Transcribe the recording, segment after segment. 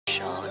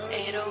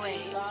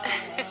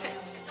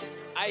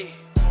Ayy,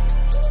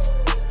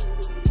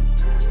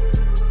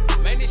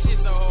 man, this shit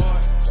so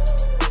hard.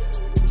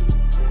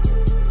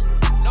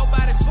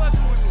 Nobody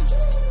fucking with me.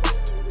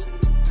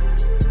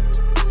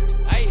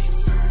 Ayy.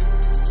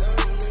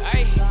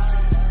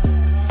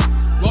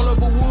 Roll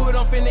up a wood,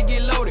 I'm finna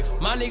get loaded.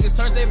 My niggas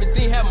turn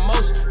 17, have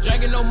emotion.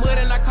 Drinking no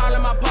mud and I call it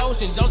my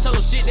potion. Don't tell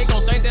them shit, they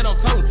gon' think that I'm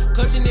toting.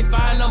 Clutching it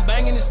fire and I'm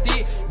banging the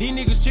stick. These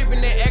niggas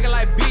tripping, they acting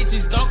like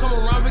bitches. Don't come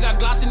around, we got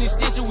gloss in these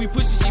stitches. We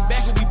push this shit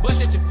back and we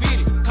bust at your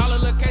feet. Call a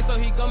little case so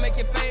he gon' make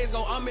it phase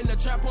go. I'm in the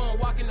trap, I'm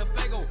walking the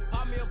fago.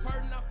 Pop me a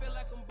purtin', I feel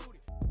like I'm booty.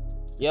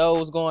 Yo,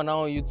 what's going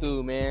on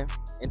YouTube, man?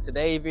 In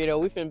today's video,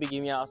 we finna be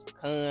giving y'all some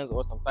cons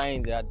or some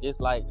things that I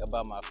dislike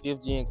about my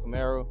 5th gen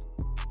Camaro.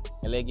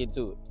 And let's get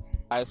to it.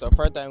 Alright, so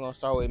first thing I'm gonna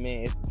start with,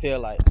 man, is the tail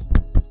lights.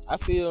 I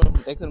feel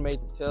they could have made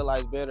the tail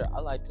lights better. I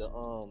like the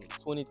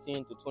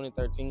 2010 to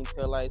 2013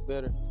 tail lights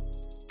better.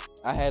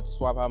 I had to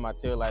swap out my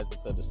tail lights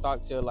because the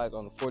stock tail lights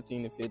on the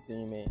 14 and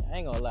 15, man, I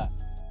ain't gonna lie,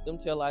 them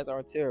tail lights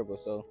are terrible.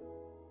 So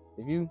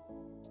if you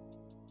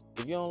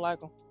don't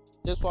like them,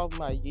 just swap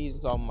them out. You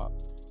easily swap them out.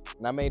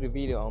 And I made a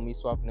video on me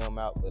swapping them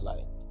out, but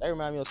like they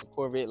remind me of some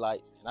Corvette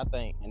lights,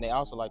 and they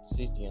also like the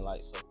 6 gen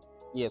lights. So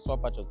yeah,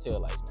 swap out your tail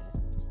lights, man.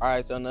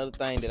 Alright, so another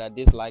thing that I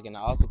dislike, and I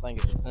also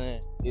think it's a con,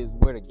 is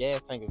where the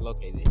gas tank is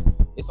located.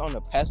 It's on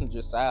the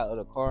passenger side of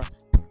the car.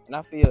 And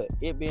I feel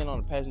it being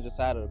on the passenger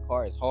side of the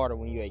car is harder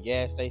when you're at a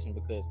gas station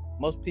because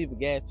most people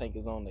gas tank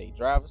is on the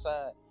driver's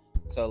side.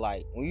 So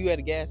like when you at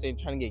a gas station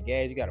trying to get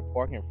gas, you gotta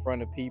park in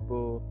front of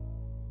people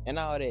and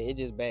all that. It's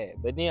just bad.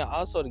 But then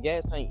also the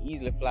gas tank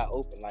easily fly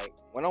open. Like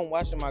when I'm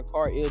washing my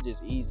car, it'll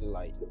just easily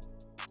like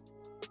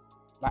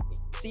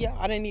see,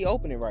 I didn't even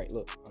open it right.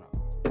 Look, hold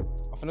on.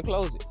 I'm finna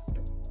close it.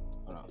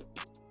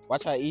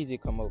 Watch how easy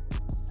it come open.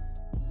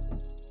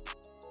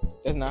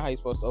 That's not how you're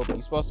supposed to open.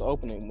 You're supposed to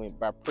open it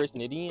by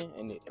pressing it in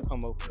and it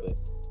come open.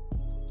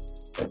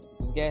 But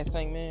this gas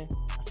tank, man,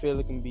 I feel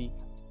it can be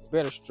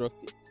better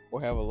structured or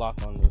have a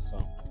lock on it or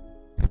something.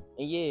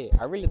 And yeah,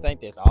 I really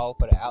think that's all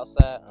for the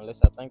outside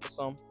unless I think of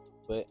something.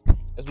 But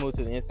let's move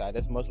to the inside.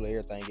 That's mostly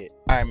everything it.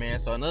 Alright, man,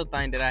 so another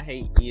thing that I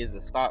hate is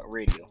the stock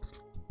radio.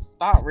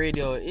 Stock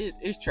radio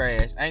is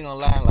trash. I ain't gonna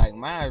lie, like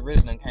mine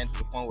really done came to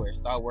the point where it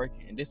stopped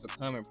working, and this is a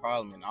common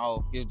problem in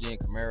all 5th gen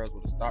Camaros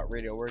with the stock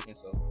radio working.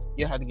 So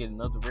you'll have to get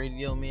another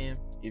radio, man,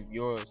 if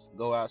yours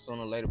go out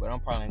sooner or later. But I'm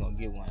probably ain't gonna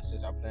get one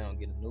since I plan on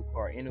getting a new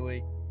car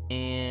anyway.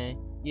 And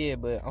yeah,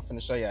 but I'm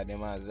finna show y'all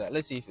them eyes.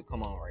 Let's see if it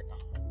come on right now.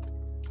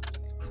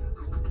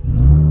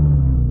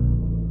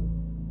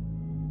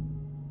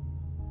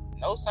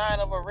 No sign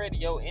of a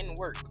radio in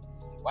work.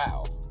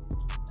 Wow.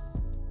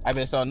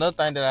 So another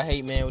thing that I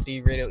hate, man, with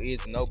these radio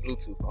is no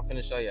Bluetooth. I'm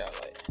finna show y'all.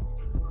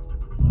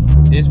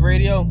 Like this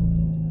radio,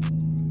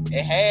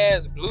 it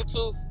has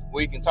Bluetooth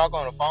where you can talk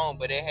on the phone,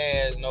 but it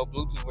has no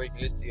Bluetooth where you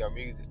can listen to your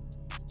music.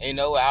 And you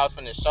know what? I was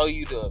finna show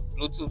you the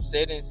Bluetooth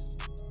settings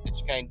that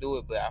you can't do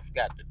it, but I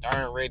forgot the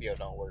darn radio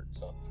don't work.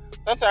 So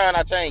sometimes when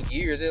I change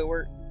gears, it'll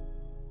work.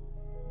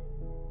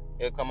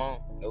 It'll come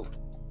on. Nope.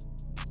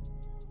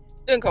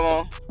 Didn't come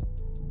on.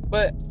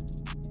 But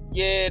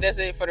yeah, that's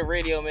it for the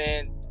radio,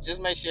 man. Just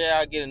make sure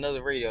y'all get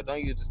another radio.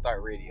 Don't use the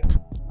stock radio.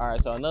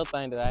 Alright, so another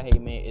thing that I hate,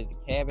 man, is the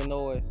cabin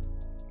noise.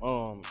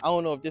 I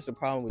don't know if this is a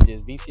problem with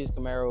just V6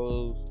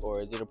 Camaros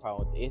or is it a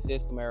problem with the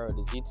SS Camaro,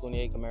 the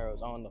G28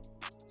 Camaros. I don't know.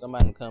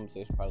 Somebody in the comment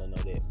section probably know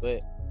that.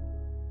 But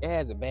it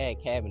has a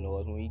bad cabin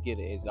noise when you get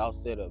an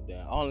exhaust setup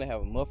down. I only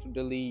have a muffler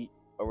delete,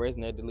 a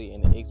resonate delete,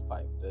 and an X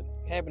pipe. The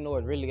cabin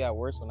noise really got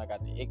worse when I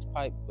got the X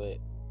pipe, but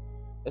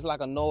it's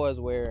like a noise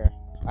where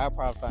I'll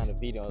probably find a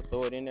video and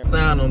throw it in there.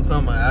 Sound I'm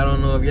talking about, I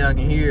don't know if y'all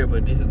can hear it,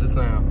 but this is the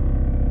sound.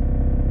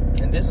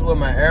 And this is what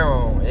my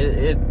arrow on.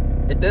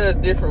 It does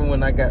different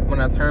when I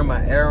turn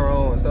my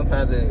arrow on, and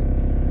sometimes I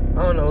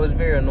don't know, it's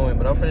very annoying,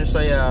 but I'm finna show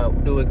y'all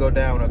do it go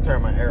down when I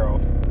turn my arrow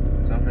off.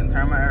 So I'm finna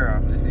turn my arrow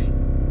off, let's see.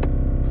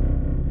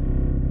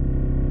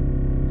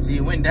 See,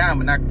 it went down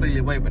but not completely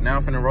away, but now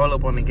I'm finna roll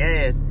up on the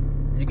gas.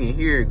 You can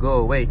hear it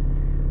go away.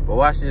 But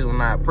watch this, when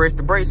I press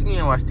the brakes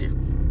again, watch this.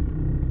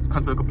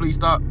 Come to a complete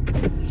stop.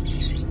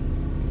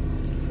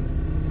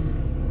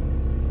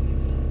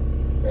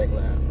 Back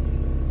loud.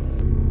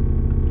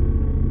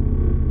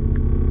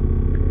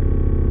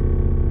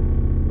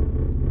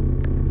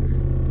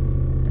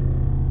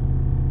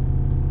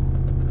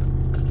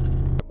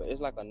 But it's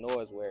like a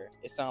noise where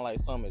it sounds like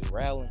something is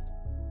rattling.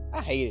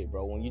 I hate it,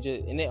 bro. When you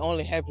just, and it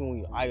only happens when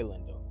you're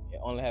island, though. It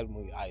only happens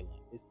when you're island.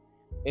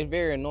 It's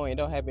very annoying. It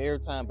don't happen every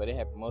time, but it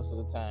happens most of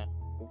the time.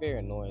 It's very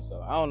annoying.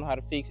 So I don't know how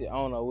to fix it. I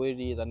don't know what it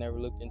is. I never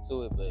looked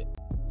into it, but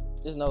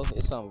just know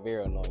it's something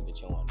very annoying that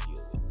you don't want to deal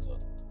with. So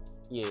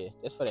yeah,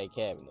 that's for that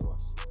cabin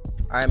noise.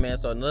 All right, man.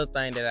 So another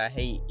thing that I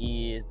hate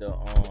is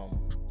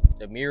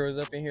the mirrors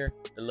up in here.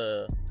 The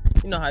little,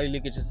 you know how you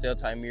look at yourself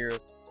type mirrors.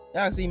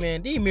 Y'all see,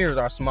 man, these mirrors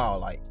are small.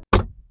 Like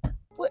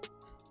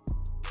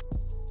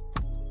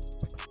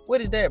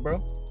what is that,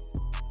 bro?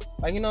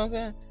 Like, you know what I'm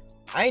saying?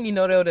 I ain't even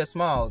know they were that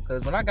small,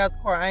 because when I got the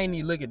car, I ain't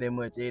even look at that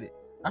much at it.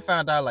 I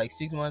found out like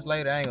 6 months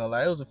later. I ain't gonna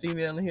lie, it was a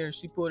female in here.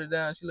 She pulled it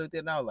down. She looked at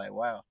it and I was like,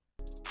 wow.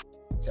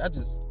 See,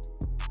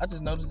 I I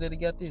just noticed that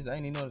it got this. I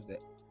ain't even noticed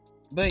that.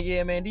 But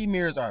yeah, man, these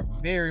mirrors are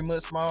very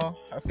much small.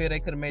 I feel they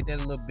could have made that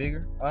a little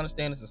bigger. I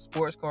understand it's a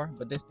sports car,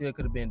 but that still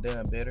could have been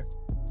done better.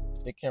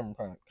 The camera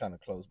kind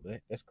of close,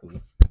 but that's cool.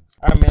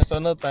 All right, man. So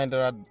another thing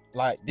that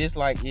I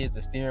dislike is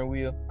the steering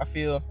wheel. I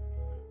feel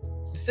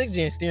the 6th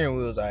gen steering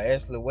wheels are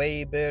actually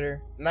way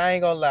better. And I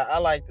ain't gonna lie, I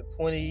like the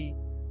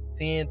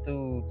 2010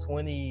 through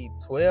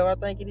 2012, I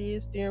think it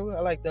is, steering wheel.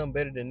 I like them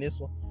better than this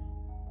one.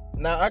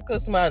 Now I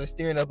customized the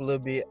steering up a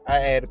little bit. I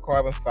added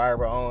carbon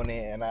fiber on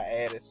it, and I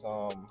added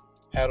some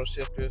paddle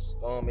shifters,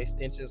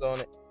 extensions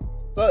on it.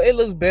 So it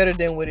looks better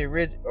than what it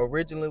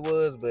originally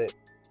was, but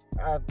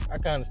I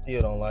kind of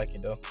still don't like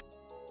it though.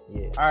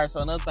 Yeah. All right, so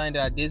another thing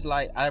that I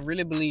dislike, I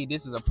really believe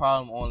this is a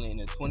problem only in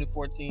the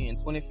 2014 and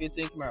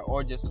 2015 Camaro,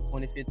 or just a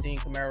 2015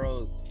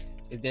 Camaro,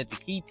 is that the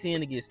key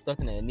tend to get stuck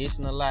in the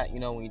ignition a lot. You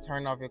know, when you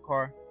turn off your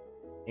car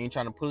and you're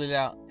trying to pull it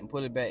out and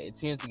pull it back, it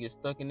tends to get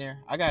stuck in there.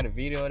 I got a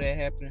video of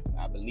that happening.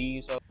 I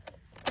believe so.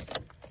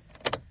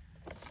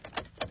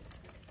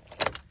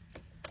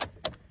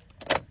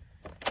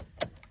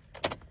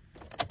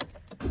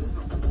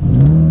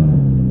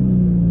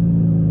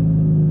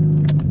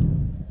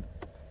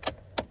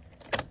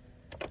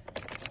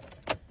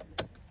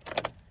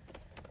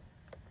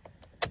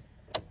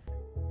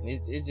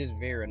 It's just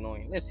very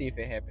annoying. Let's see if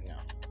it happened now.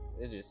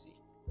 Let's just see.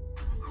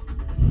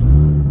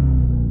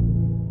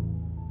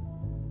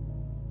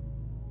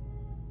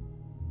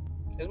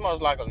 It's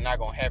most likely not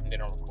gonna happen. They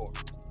don't record.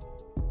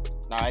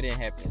 Nah, it didn't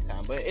happen in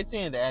time, but it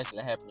tended to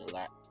actually happen a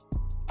lot.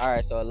 All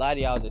right, so a lot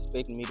of y'all was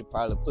expecting me to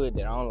probably put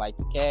that I don't like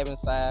the cabin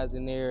size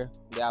in there.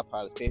 Y'all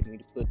probably expecting me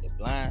to put the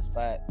blind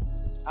spots.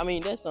 I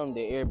mean, that's something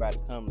that everybody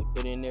commonly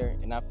put in there,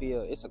 and I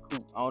feel it's a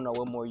coupe. I don't know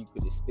what more you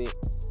could expect.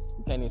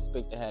 You can't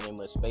expect to have that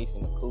much space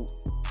in the coupe.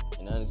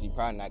 And honestly, you're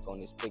probably not going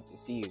to expect to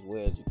see as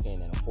well as you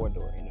can in a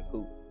 4-door in a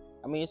coupe.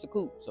 I mean, it's a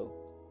coupe, so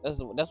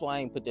that's why I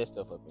ain't put that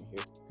stuff up in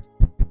here.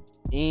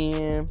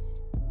 And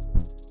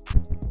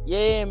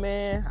yeah,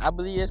 man, I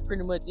believe that's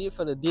pretty much it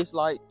for the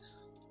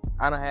dislikes.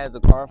 I done had the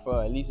car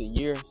for at least a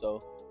year, so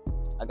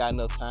I got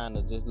enough time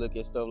to just look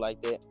at stuff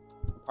like that.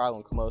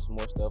 Probably gonna come up with some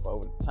more stuff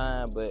over the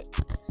time, but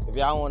if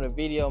y'all want a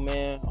video,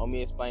 man, on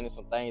me explaining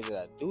some things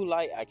that I do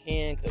like, I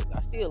can, because I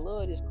still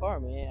love this car,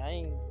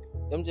 man.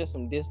 Them just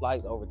some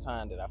dislikes over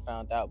time that I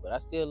found out, but I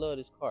still love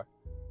this car.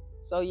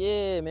 So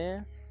yeah,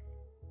 man.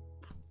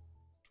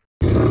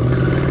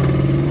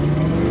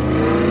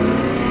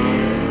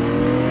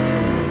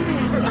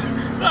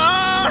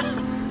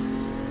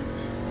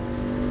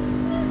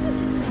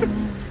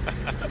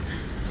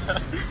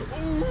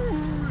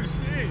 Ooh,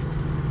 shit.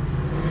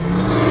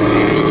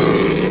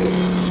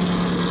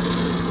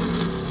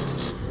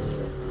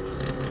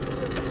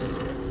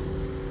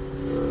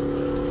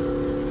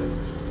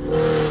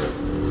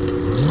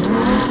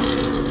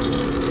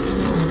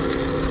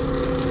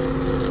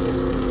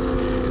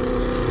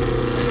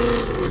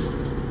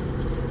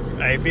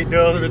 Hey, big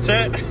dubs in the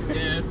chat.